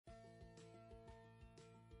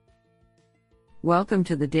Welcome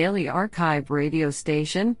to the Daily Archive radio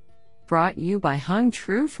station, brought you by Hung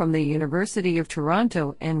Tru from the University of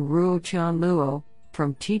Toronto and Ruo Chan Luo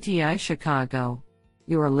from TTI Chicago.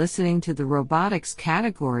 You are listening to the robotics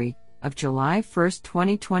category of July 1,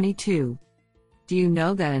 2022. Do you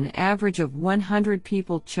know that an average of 100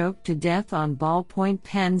 people choke to death on ballpoint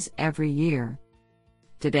pens every year?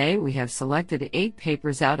 Today we have selected 8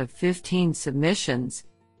 papers out of 15 submissions.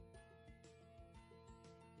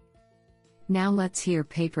 Now let's hear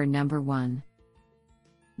paper number 1.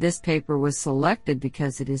 This paper was selected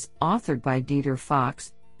because it is authored by Dieter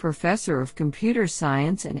Fox, Professor of Computer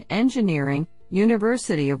Science and Engineering,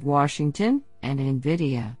 University of Washington, and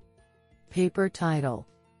NVIDIA. Paper title: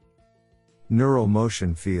 Neural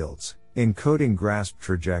Motion Fields, Encoding Grasp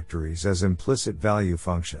Trajectories as Implicit Value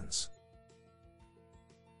Functions.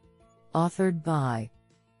 Authored by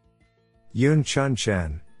Yoon-Chun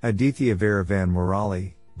Chen, Aditya Varavan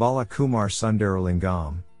Murali, Balakumar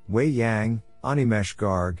Sundaralingam, Wei Yang, Animesh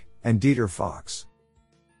Garg, and Dieter Fox.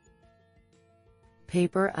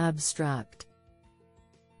 Paper abstract: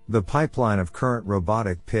 The pipeline of current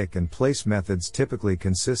robotic pick and place methods typically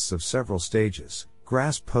consists of several stages: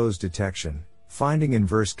 grasp pose detection, finding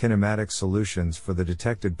inverse kinematic solutions for the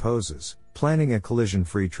detected poses, planning a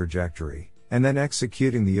collision-free trajectory, and then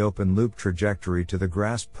executing the open-loop trajectory to the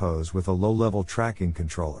grasp pose with a low-level tracking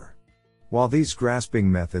controller. While these grasping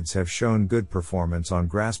methods have shown good performance on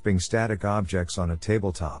grasping static objects on a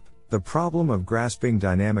tabletop, the problem of grasping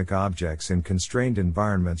dynamic objects in constrained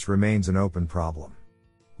environments remains an open problem.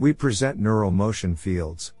 We present Neural Motion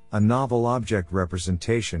Fields, a novel object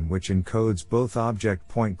representation which encodes both object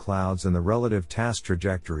point clouds and the relative task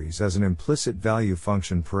trajectories as an implicit value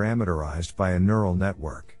function parameterized by a neural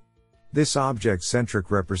network. This object-centric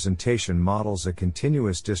representation models a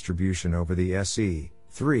continuous distribution over the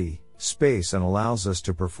SE3 space and allows us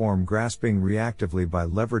to perform grasping reactively by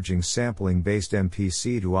leveraging sampling-based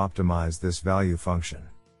MPC to optimize this value function.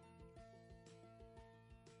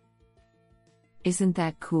 Isn't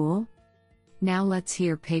that cool? Now let's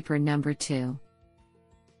hear paper number 2.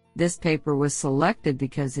 This paper was selected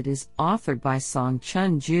because it is authored by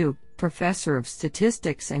Song-Chun Ju, Professor of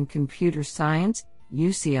Statistics and Computer Science,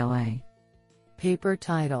 UCLA. Paper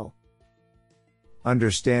title: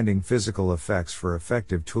 Understanding Physical Effects for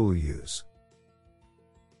Effective Tool Use.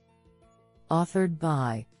 Authored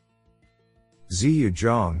by Ziyu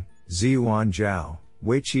Zhang, Ziyuan Zhao,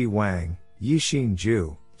 Weiqi Wang, Yixin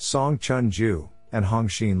Zhu, Song-Chun Ju, and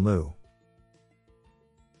Hongxin Liu.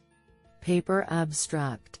 Paper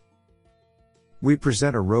abstract: We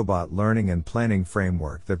present a robot learning and planning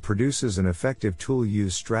framework that produces an effective tool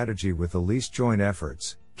use strategy with the least joint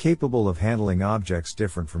efforts, capable of handling objects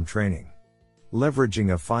different from training.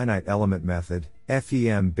 Leveraging a finite element method,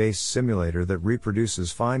 FEM-based simulator that reproduces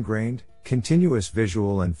fine-grained, continuous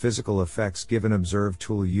visual and physical effects given observed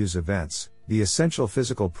tool use events, the essential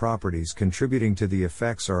physical properties contributing to the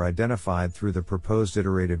effects are identified through the proposed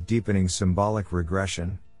iterative deepening symbolic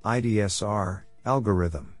regression, IDSR,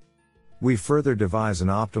 algorithm. We further devise an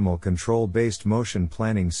optimal control-based motion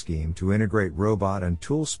planning scheme to integrate robot and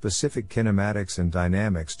tool-specific kinematics and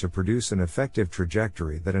dynamics to produce an effective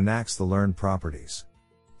trajectory that enacts the learned properties.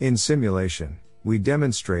 In simulation, we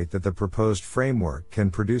demonstrate that the proposed framework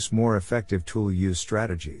can produce more effective tool use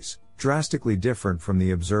strategies, drastically different from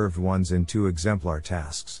the observed ones in 2 exemplar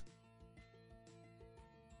tasks.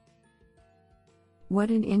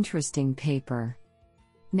 What an interesting paper.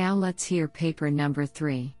 Now let's hear paper number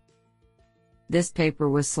 3. This paper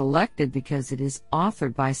was selected because it is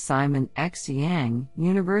authored by Simon X. Yang,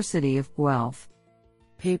 University of Guelph.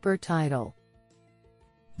 Paper title: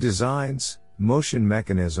 Designs, Motion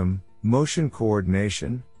Mechanism, Motion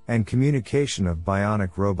Coordination, and Communication of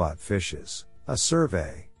Bionic Robot Fishes, a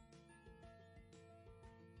Survey.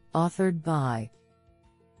 Authored by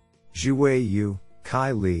Zhiwei Yu,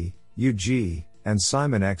 Kai Li, Yu Ji, and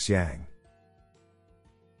Simon X. Yang.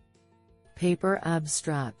 Paper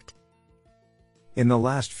abstract: In the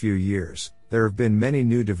last few years, there have been many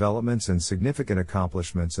new developments and significant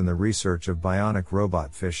accomplishments in the research of bionic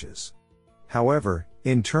robot fishes. However,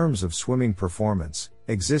 in terms of swimming performance,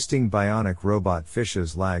 existing bionic robot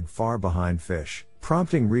fishes lag far behind fish,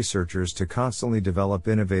 prompting researchers to constantly develop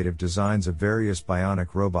innovative designs of various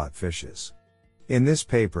bionic robot fishes. In this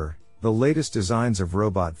paper, the latest designs of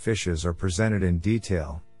robot fishes are presented in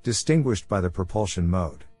detail, distinguished by the propulsion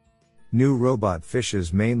mode. New robot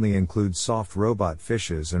fishes mainly include soft robot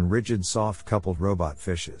fishes and rigid soft coupled robot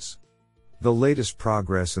fishes. The latest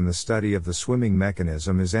progress in the study of the swimming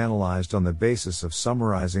mechanism is analyzed on the basis of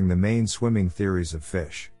summarizing the main swimming theories of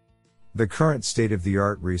fish. The current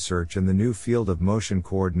state-of-the-art research in the new field of motion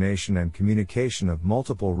coordination and communication of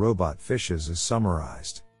multiple robot fishes is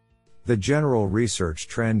summarized. The general research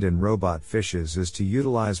trend in robot fishes is to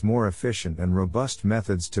utilize more efficient and robust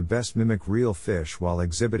methods to best mimic real fish while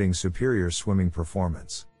exhibiting superior swimming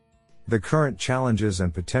performance. The current challenges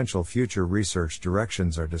and potential future research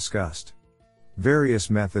directions are discussed. Various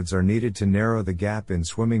methods are needed to narrow the gap in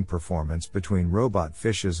swimming performance between robot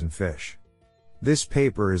fishes and fish. This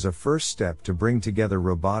paper is a first step to bring together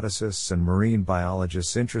roboticists and marine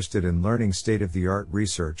biologists interested in learning state-of-the-art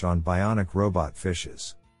research on bionic robot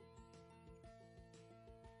fishes.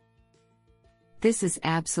 This is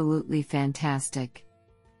absolutely fantastic.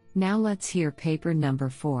 Now let's hear paper number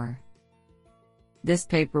 4. This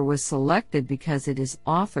paper was selected because it is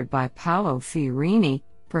authored by Paolo Fiorini,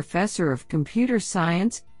 Professor of Computer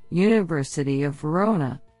Science, University of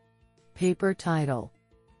Verona. Paper title: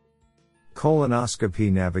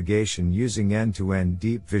 Colonoscopy Navigation Using End-to-End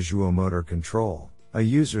Deep Visuomotor Control, a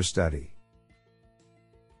User Study.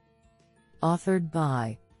 Authored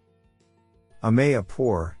by Amaya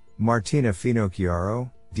Pour, Martina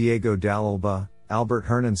Finocchiaro, Diego Dall'Alba, Albert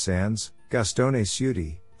Hernan-Sanz, Gastone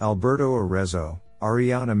Ciuti, Alberto Arezzo,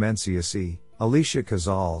 Ariana Menciasi, Alicia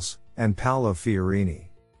Casals, and Paolo Fiorini.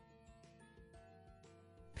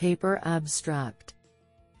 Paper abstract: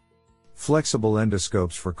 Flexible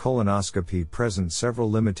endoscopes for colonoscopy present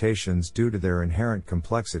several limitations due to their inherent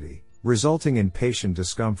complexity, resulting in patient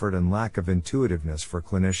discomfort and lack of intuitiveness for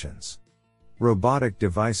clinicians. Robotic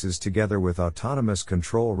devices together with autonomous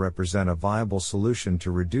control represent a viable solution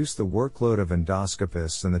to reduce the workload of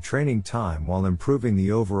endoscopists and the training time while improving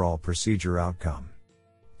the overall procedure outcome.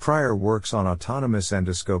 Prior works on autonomous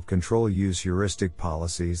endoscope control use heuristic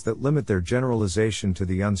policies that limit their generalization to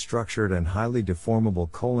the unstructured and highly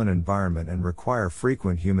deformable colon environment and require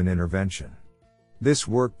frequent human intervention. This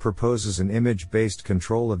work proposes an image-based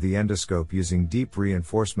control of the endoscope using deep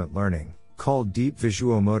reinforcement learning, called Deep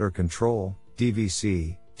Visuomotor Control,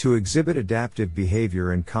 DVC, to exhibit adaptive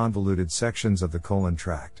behavior in convoluted sections of the colon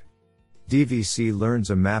tract. DVC learns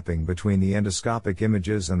a mapping between the endoscopic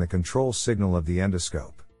images and the control signal of the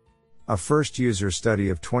endoscope. A first user study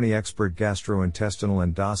of 20 expert gastrointestinal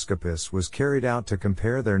endoscopists was carried out to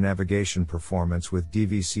compare their navigation performance with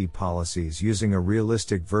DVC policies using a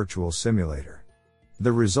realistic virtual simulator.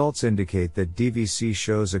 The results indicate that DVC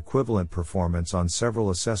shows equivalent performance on several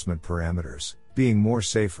assessment parameters, being more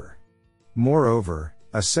safer. Moreover,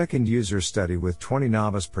 a second user study with 20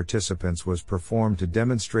 novice participants was performed to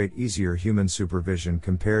demonstrate easier human supervision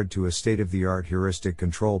compared to a state-of-the-art heuristic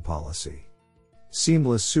control policy.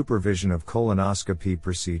 Seamless supervision of colonoscopy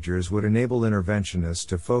procedures would enable interventionists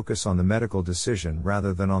to focus on the medical decision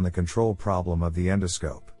rather than on the control problem of the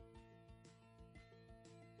endoscope.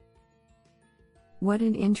 What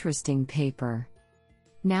an interesting paper.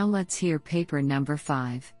 Now let's hear paper number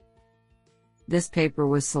 5. This paper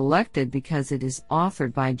was selected because it is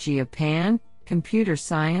authored by Jia Pan, Computer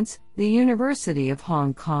Science, the University of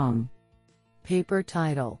Hong Kong. Paper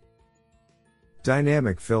title: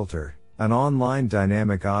 Dynamic Filter, an online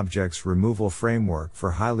dynamic objects removal framework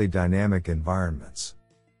for highly dynamic environments.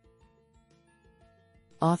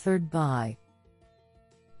 Authored by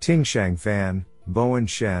Tingshang Fan, Bowen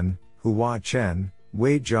Shen, Hua Chen,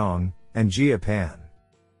 Wei Zhang, and Jia Pan.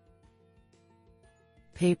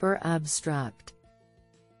 Paper abstract: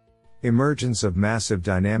 Emergence of massive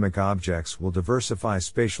dynamic objects will diversify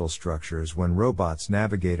spatial structures when robots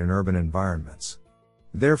navigate in urban environments.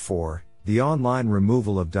 Therefore, the online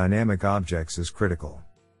removal of dynamic objects is critical.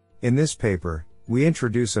 In this paper, we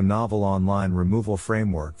introduce a novel online removal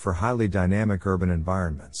framework for highly dynamic urban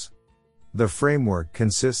environments. The framework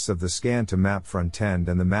consists of the scan-to-map front-end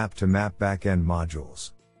and the map-to-map back-end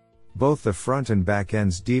modules. Both the front and back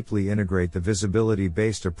ends deeply integrate the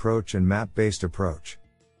visibility-based approach and map-based approach.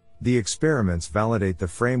 The experiments validate the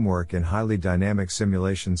framework in highly dynamic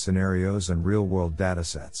simulation scenarios and real-world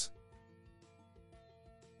datasets.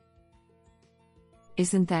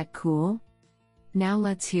 Isn't that cool? Now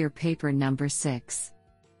let's hear paper number 6.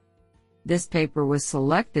 This paper was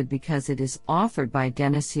selected because it is authored by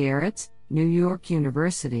Dennis Yaretz, New York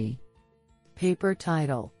University. Paper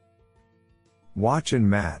title: Watch and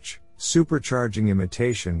Match, Supercharging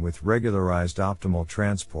Imitation with Regularized Optimal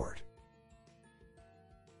Transport.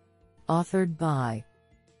 Authored by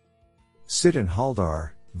Siddhant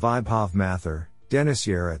Haldar, Vaibhav Mathur, Dennis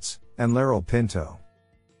Yaretz, and Laurel Pinto.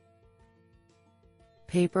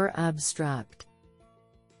 Paper abstract: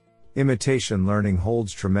 Imitation learning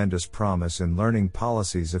holds tremendous promise in learning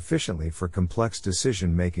policies efficiently for complex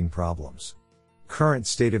decision-making problems. Current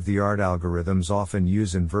state-of-the-art algorithms often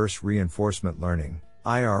use inverse reinforcement learning,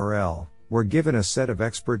 IRL, were given a set of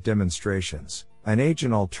expert demonstrations. An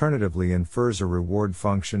agent alternatively infers a reward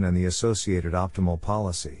function and the associated optimal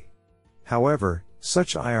policy. However,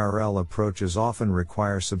 such IRL approaches often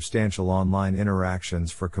require substantial online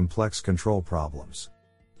interactions for complex control problems.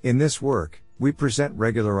 In this work, we present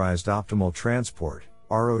regularized optimal transport,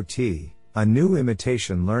 ROT, a new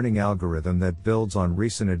imitation learning algorithm that builds on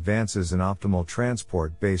recent advances in optimal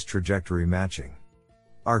transport-based trajectory matching.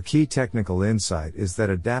 Our key technical insight is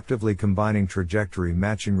that adaptively combining trajectory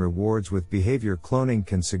matching rewards with behavior cloning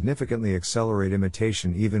can significantly accelerate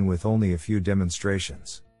imitation even with only a few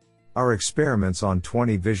demonstrations. Our experiments on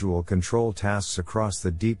 20 visual control tasks across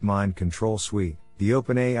the DeepMind Control Suite, the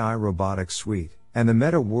OpenAI Robotics Suite, and the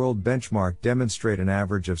Meta World Benchmark demonstrate an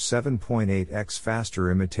average of 7.8x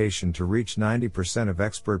faster imitation to reach 90% of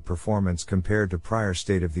expert performance compared to prior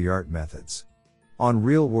state-of-the-art methods. On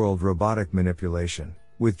real-world robotic manipulation,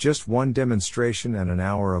 with just one demonstration and an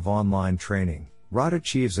hour of online training, ROT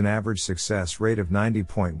achieves an average success rate of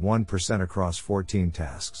 90.1% across 14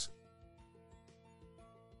 tasks.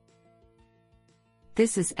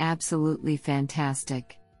 This is absolutely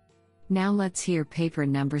fantastic. Now let's hear paper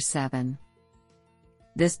number 7.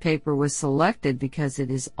 This paper was selected because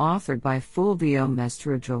it is authored by Fulvio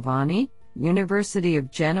Mastrogiovanni, University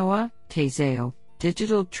of Genoa, Teseo,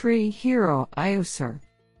 Digital Tree Hero IOSER.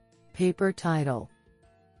 Paper title: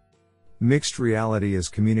 Mixed Reality as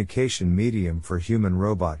Communication Medium for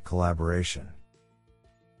Human-Robot Collaboration.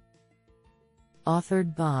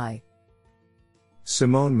 Authored by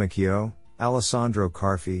Simone Macchio, Alessandro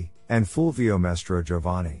Carfi, and Fulvio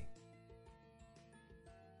Mastrogiovanni.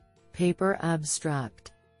 Paper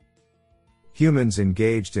abstract: Humans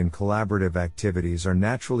engaged in collaborative activities are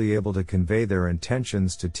naturally able to convey their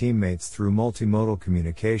intentions to teammates through multimodal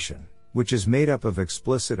communication, which is made up of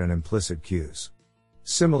explicit and implicit cues.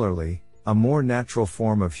 Similarly, a more natural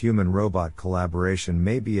form of human-robot collaboration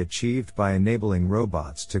may be achieved by enabling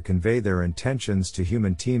robots to convey their intentions to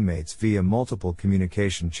human teammates via multiple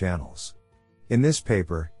communication channels. In this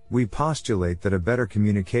paper, we postulate that a better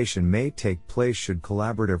communication may take place should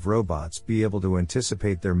collaborative robots be able to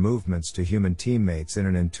anticipate their movements to human teammates in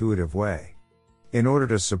an intuitive way. In order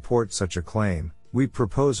to support such a claim, we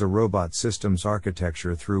propose a robot systems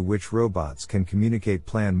architecture through which robots can communicate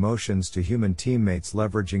planned motions to human teammates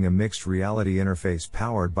leveraging a mixed reality interface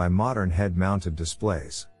powered by modern head-mounted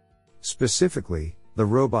displays. Specifically, the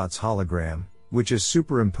robot's hologram, which is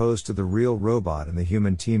superimposed to the real robot and the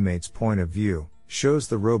human teammate's point of view, shows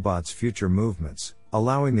the robot's future movements,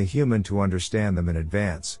 allowing the human to understand them in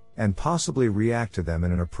advance, and possibly react to them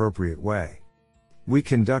in an appropriate way. We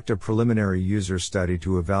conduct a preliminary user study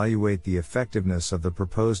to evaluate the effectiveness of the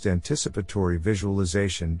proposed anticipatory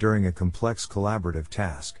visualization during a complex collaborative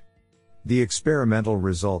task. The experimental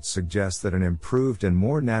results suggest that an improved and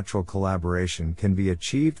more natural collaboration can be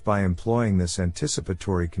achieved by employing this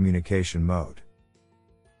anticipatory communication mode.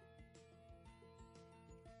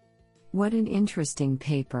 What an interesting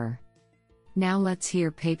paper. Now let's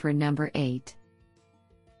hear paper number 8.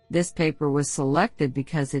 This paper was selected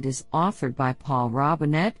because it is authored by Paul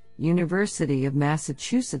Robinette, University of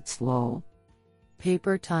Massachusetts Lowell.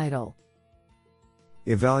 Paper title: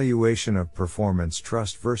 Evaluation of Performance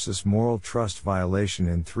Trust versus Moral Trust Violation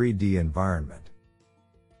in 3D Environment.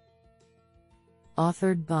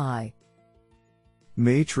 Authored by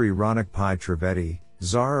Maitri Ronak-Pai Trivedi,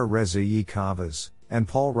 Zara Reza-E Kavas, and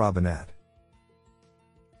Paul Robinette.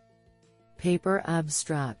 Paper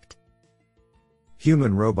abstract: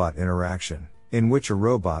 Human-robot interaction, in which a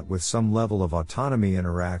robot with some level of autonomy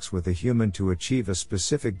interacts with a human to achieve a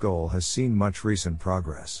specific goal, has seen much recent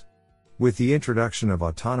progress. With the introduction of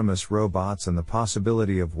autonomous robots and the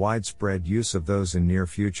possibility of widespread use of those in near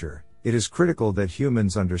future, it is critical that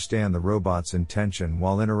humans understand the robot's intention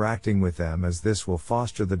while interacting with them, as this will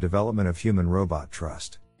foster the development of human-robot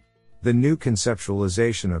trust. The new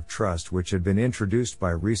conceptualization of trust, which had been introduced by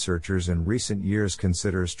researchers in recent years,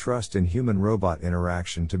 considers trust in human-robot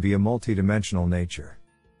interaction to be a multidimensional nature.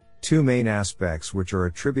 Two main aspects which are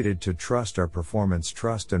attributed to trust are performance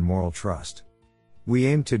trust and moral trust. We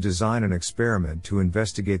aim to design an experiment to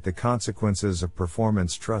investigate the consequences of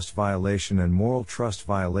performance trust violation and moral trust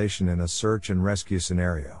violation in a search and rescue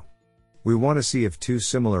scenario. We want to see if two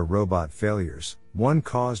similar robot failures, one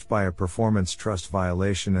caused by a performance trust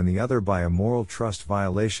violation and the other by a moral trust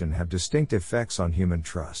violation, have distinct effects on human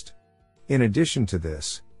trust. In addition to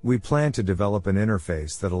this, we plan to develop an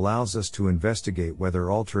interface that allows us to investigate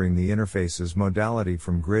whether altering the interface's modality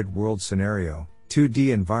from grid world scenario, 2D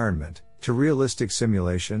environment, to realistic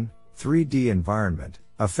simulation, 3D environment,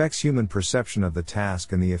 affects human perception of the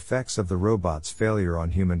task and the effects of the robot's failure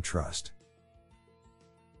on human trust.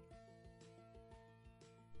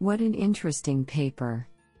 What an interesting paper.